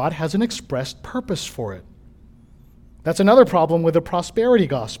 But God has an expressed purpose for it. That's another problem with the prosperity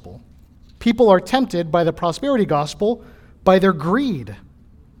gospel. People are tempted by the prosperity gospel by their greed.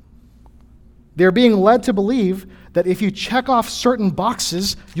 They're being led to believe that if you check off certain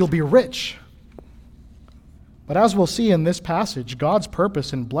boxes, you'll be rich. But as we'll see in this passage, God's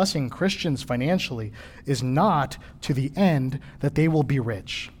purpose in blessing Christians financially is not to the end that they will be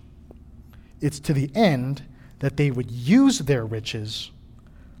rich. It's to the end that they would use their riches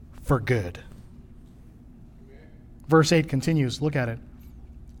for good. Verse 8 continues, look at it.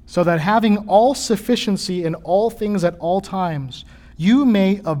 So that having all sufficiency in all things at all times, you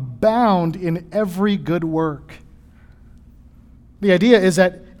may abound in every good work. The idea is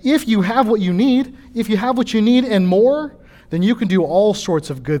that if you have what you need and more, then you can do all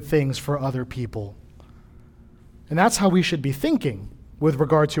sorts of good things for other people. And that's how we should be thinking with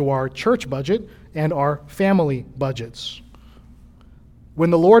regard to our church budget and our family budgets.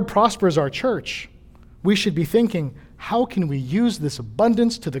 When the Lord prospers our church, we should be thinking, how can we use this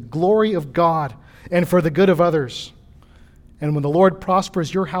abundance to the glory of God and for the good of others? And when the Lord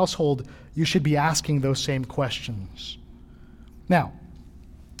prospers your household, you should be asking those same questions. Now,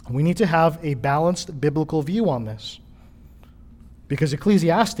 we need to have a balanced biblical view on this, because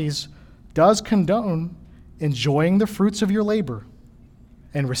Ecclesiastes does condone enjoying the fruits of your labor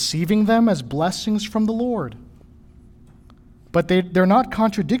and receiving them as blessings from the Lord. But they're not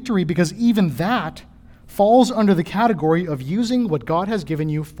contradictory, because even that falls under the category of using what God has given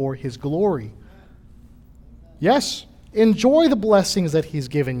you for His glory. Yes, enjoy the blessings that He's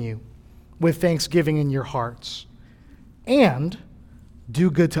given you with thanksgiving in your hearts, and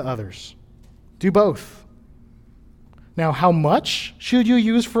do good to others. Do both. Now, how much should you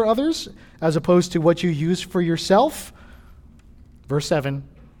use for others as opposed to what you use for yourself? Verse 7,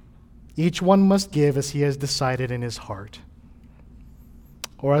 each one must give as he has decided in his heart.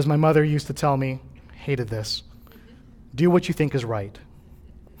 Or as my mother used to tell me, hated this, do what you think is right.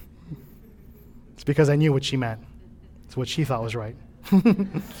 It's because I knew what she meant. It's what she thought was right.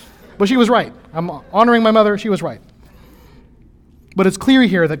 But she was right. I'm honoring my mother. She was right. But it's clear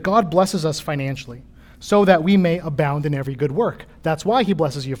here that God blesses us financially so that we may abound in every good work. That's why He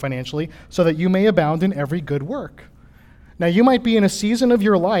blesses you financially, so that you may abound in every good work. Now, you might be in a season of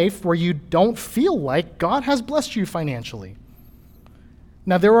your life where you don't feel like God has blessed you financially.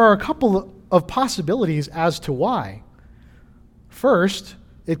 Now, there are a couple of possibilities as to why. First,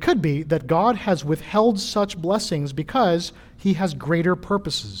 it could be that God has withheld such blessings because He has greater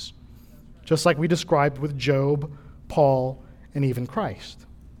purposes, just like we described with Job, Paul, and even Christ.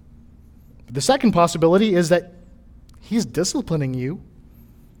 The second possibility is that He's disciplining you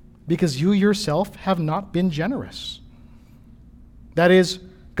because you yourself have not been generous. That is,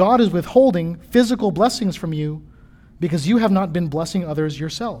 God is withholding physical blessings from you because you have not been blessing others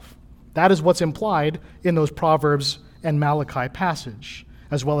yourself. That is what's implied in those Proverbs and Malachi passage,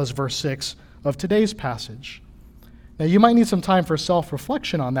 as well as verse 6 of today's passage. Now, you might need some time for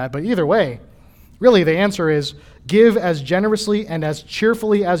self-reflection on that, but either way, really the answer is give as generously and as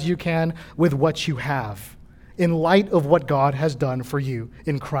cheerfully as you can with what you have, in light of what God has done for you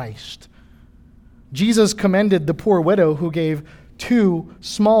in Christ. Jesus commended the poor widow who gave 2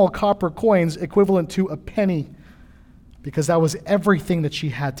 small copper coins equivalent to a penny, because that was everything that she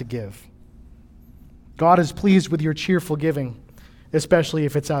had to give. God is pleased with your cheerful giving, especially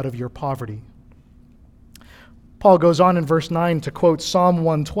if it's out of your poverty. Paul goes on in verse 9 to quote Psalm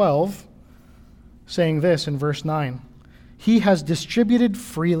 112, saying this in verse 9, He has distributed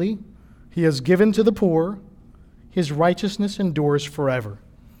freely, He has given to the poor, His righteousness endures forever.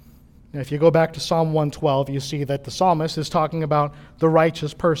 Now, if you go back to Psalm 112, you see that the psalmist is talking about the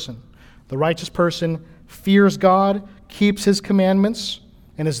righteous person. The righteous person fears God, keeps His commandments,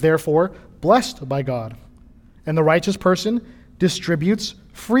 and is therefore blessed by God. And the righteous person distributes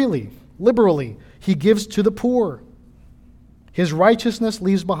freely, liberally. He gives to the poor. His righteousness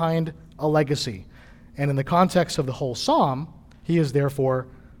leaves behind a legacy. And in the context of the whole psalm, he is therefore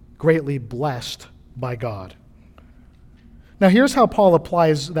greatly blessed by God. Now here's how Paul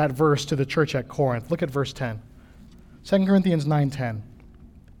applies that verse to the church at Corinth. Look at verse 10. 2 Corinthians 9:10.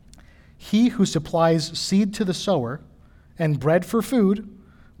 He who supplies seed to the sower and bread for food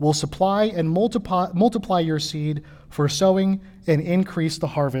will supply and multiply your seed for sowing and increase the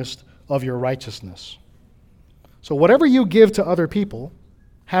harvest of your righteousness. So whatever you give to other people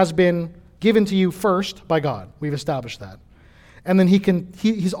has been given to you first by God. We've established that. And then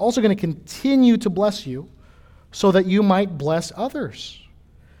he's also going to continue to bless you so that you might bless others.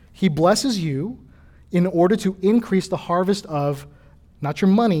 He blesses you in order to increase the harvest of not your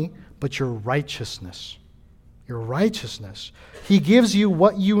money, but your righteousness. Your righteousness. He gives you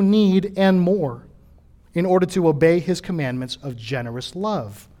what you need and more in order to obey His commandments of generous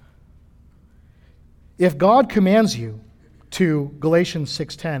love. If God commands you to, Galatians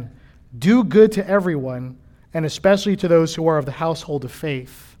 6:10, do good to everyone, and especially to those who are of the household of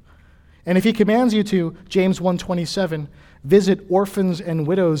faith. And if He commands you to, James 1:27, visit orphans and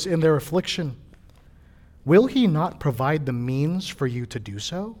widows in their affliction, will He not provide the means for you to do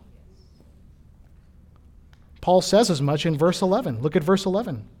so? Paul says as much in verse 11. Look at verse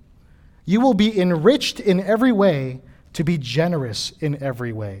 11. You will be enriched in every way to be generous in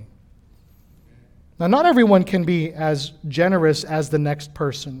every way. Now, not everyone can be as generous as the next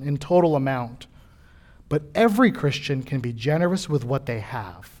person in total amount, but every Christian can be generous with what they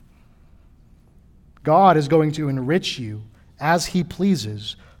have. God is going to enrich you as he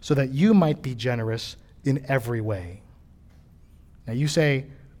pleases, so that you might be generous in every way. Now you say,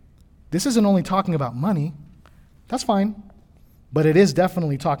 this isn't only talking about money. That's fine, but it is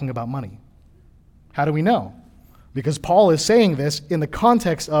definitely talking about money. How do we know? Because Paul is saying this in the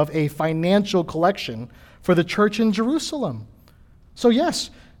context of a financial collection for the church in Jerusalem. So yes,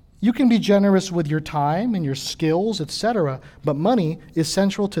 you can be generous with your time and your skills, etc., but money is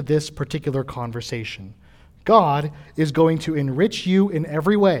central to this particular conversation. God is going to enrich you in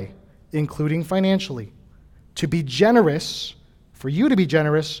every way, including financially. To be generous, for you to be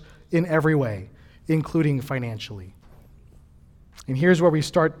generous in every way, including financially. And here's where we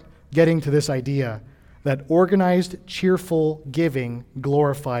start getting to this idea that organized, cheerful giving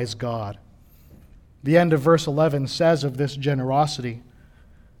glorifies God. The end of verse 11 says of this generosity,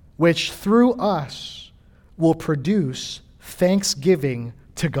 which through us will produce thanksgiving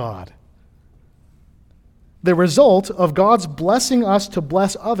to God. The result of God's blessing us to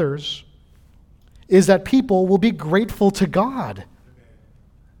bless others is that people will be grateful to God.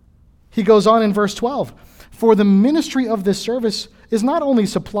 He goes on in verse 12, for the ministry of this service is not only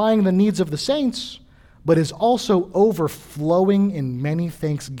supplying the needs of the saints, but is also overflowing in many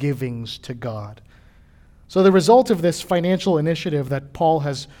thanksgivings to God. So the result of this financial initiative that Paul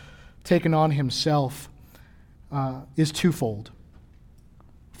has taken on himself is twofold.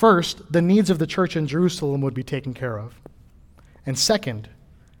 First, the needs of the church in Jerusalem would be taken care of. And second,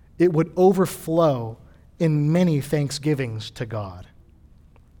 it would overflow in many thanksgivings to God.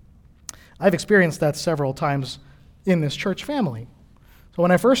 I've experienced that several times in this church family. So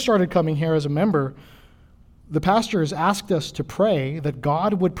when I first started coming here as a member, the pastors asked us to pray that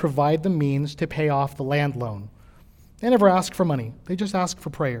God would provide the means to pay off the land loan. They never asked for money. They just asked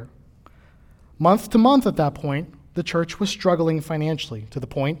for prayer. Month to month at that point, the church was struggling financially to the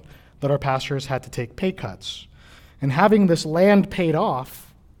point that our pastors had to take pay cuts. And having this land paid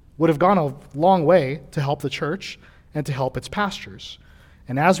off would have gone a long way to help the church and to help its pastors.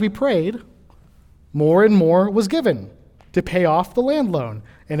 And as we prayed, more and more was given to pay off the land loan,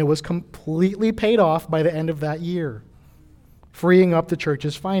 and it was completely paid off by the end of that year, freeing up the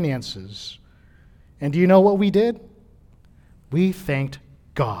church's finances. And do you know what we did? We thanked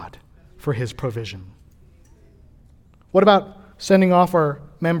God for his provision. What about sending off our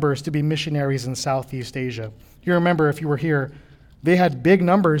members to be missionaries in Southeast Asia? You remember, if you were here, they had big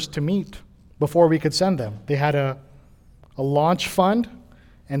numbers to meet before we could send them. They had a launch fund,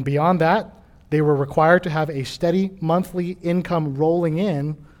 and beyond that, they were required to have a steady monthly income rolling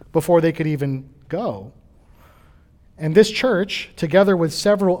in before they could even go. And this church, together with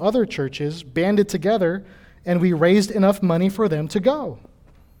several other churches, banded together, and we raised enough money for them to go.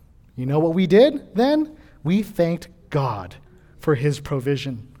 You know what we did then? We thanked God for his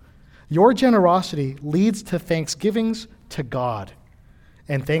provision. Your generosity leads to thanksgivings to God,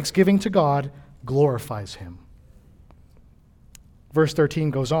 and thanksgiving to God glorifies him. Verse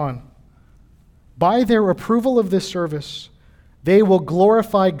 13 goes on. By their approval of this service, they will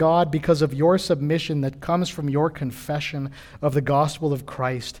glorify God because of your submission that comes from your confession of the gospel of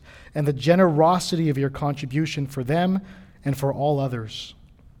Christ and the generosity of your contribution for them and for all others.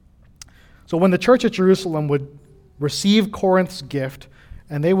 So when the church at Jerusalem would receive Corinth's gift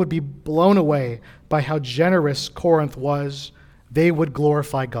and they would be blown away by how generous Corinth was, they would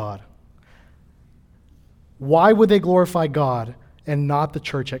glorify God. Why would they glorify God and not the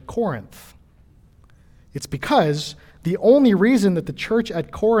church at Corinth? It's because the only reason that the church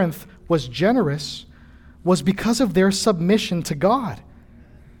at Corinth was generous was because of their submission to God.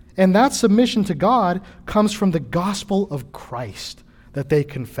 And that submission to God comes from the gospel of Christ that they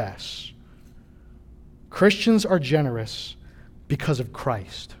confess. Christians are generous because of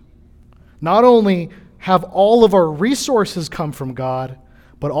Christ. Not only have all of our resources come from God,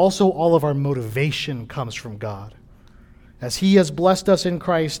 but also all of our motivation comes from God. As he has blessed us in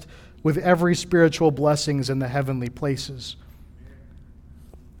Christ with every spiritual blessings in the heavenly places.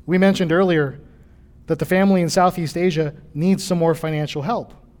 We mentioned earlier that the family in Southeast Asia needs some more financial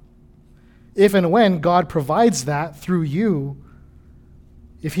help. If and when God provides that through you,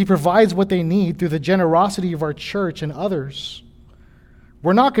 if he provides what they need through the generosity of our church and others,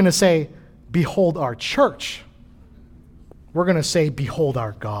 we're not going to say, behold our church. We're going to say, behold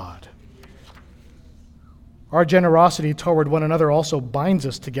our God. Our generosity toward one another also binds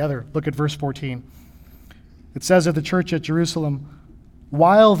us together. Look at verse 14. It says of the church at Jerusalem,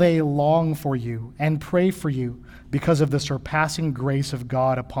 while they long for you and pray for you because of the surpassing grace of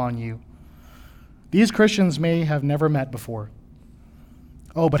God upon you. These Christians may have never met before.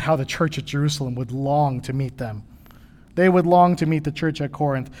 Oh, but how the church at Jerusalem would long to meet them. They would long to meet the church at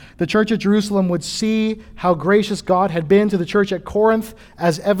Corinth. The church at Jerusalem would see how gracious God had been to the church at Corinth,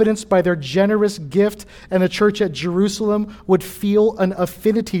 as evidenced by their generous gift, and the church at Jerusalem would feel an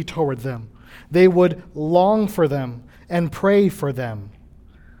affinity toward them. They would long for them and pray for them.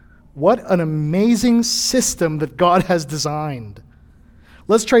 What an amazing system that God has designed.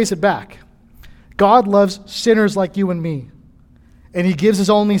 Let's trace it back. God loves sinners like you and me, and he gives his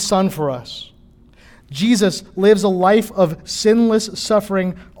only Son for us. Jesus lives a life of sinless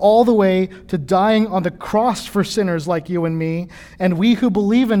suffering all the way to dying on the cross for sinners like you and me, and we who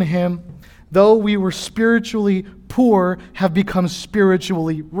believe in him, though we were spiritually poor, have become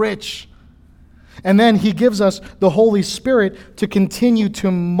spiritually rich. And then he gives us the Holy Spirit to continue to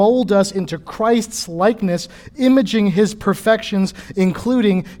mold us into Christ's likeness, imaging his perfections,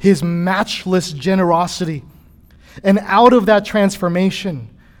 including his matchless generosity. And out of that transformation,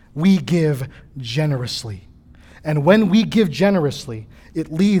 we give generously. And when we give generously,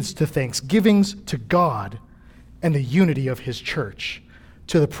 it leads to thanksgivings to God and the unity of his church,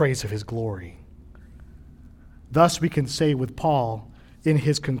 to the praise of his glory. Thus we can say with Paul in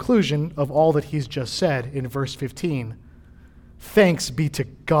his conclusion of all that he's just said in verse 15, thanks be to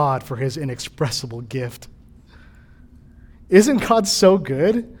God for his inexpressible gift. Isn't God so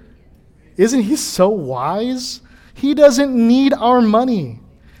good? Isn't he so wise? He doesn't need our money,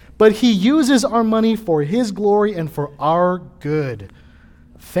 but he uses our money for his glory and for our good.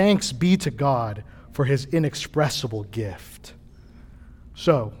 Thanks be to God for his inexpressible gift.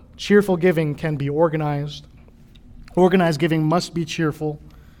 So, cheerful giving can be organized. Organized giving must be cheerful,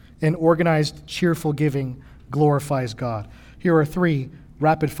 and organized, cheerful giving glorifies God. Here are 3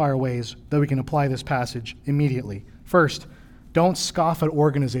 rapid-fire ways that we can apply this passage immediately. First, don't scoff at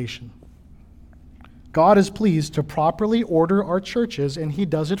organization. God is pleased to properly order our churches, and he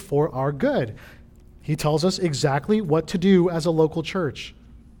does it for our good. He tells us exactly what to do as a local church,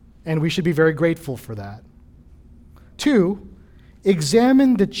 and we should be very grateful for that. 2,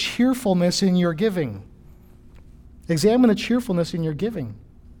 examine the cheerfulness in your giving. Examine the cheerfulness in your giving.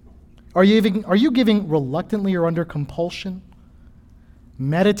 Are you giving reluctantly or under compulsion?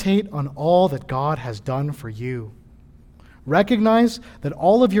 Meditate on all that God has done for you. Recognize that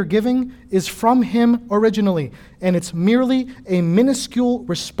all of your giving is from him originally, and it's merely a minuscule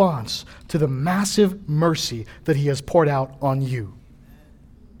response to the massive mercy that he has poured out on you.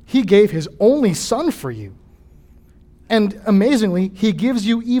 He gave his only Son for you. And amazingly, he gives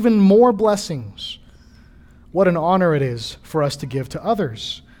you even more blessings. What an honor it is for us to give to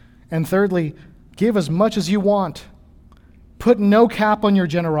others. And thirdly, give as much as you want. Put no cap on your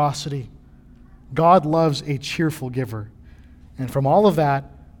generosity. God loves a cheerful giver. And from all of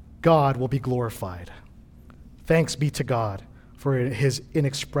that, God will be glorified. Thanks be to God for his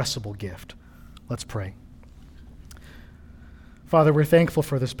inexpressible gift. Let's pray. Father, we're thankful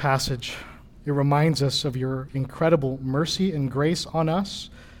for this passage. It reminds us of your incredible mercy and grace on us,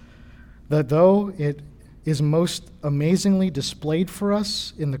 that though it is most amazingly displayed for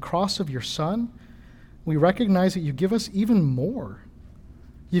us in the cross of your Son, we recognize that you give us even more.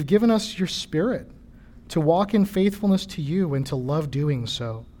 You've given us your Spirit to walk in faithfulness to you and to love doing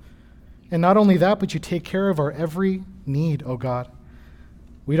so. And not only that, but you take care of our every need, O God.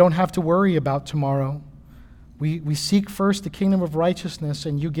 We don't have to worry about tomorrow. We seek first the kingdom of righteousness,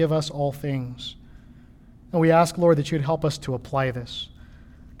 and you give us all things. And we ask, Lord, that you'd help us to apply this.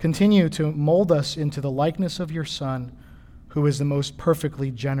 Continue to mold us into the likeness of your Son, who is the most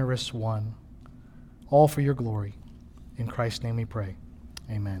perfectly generous one. All for your glory. In Christ's name we pray.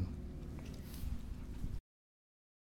 Amen.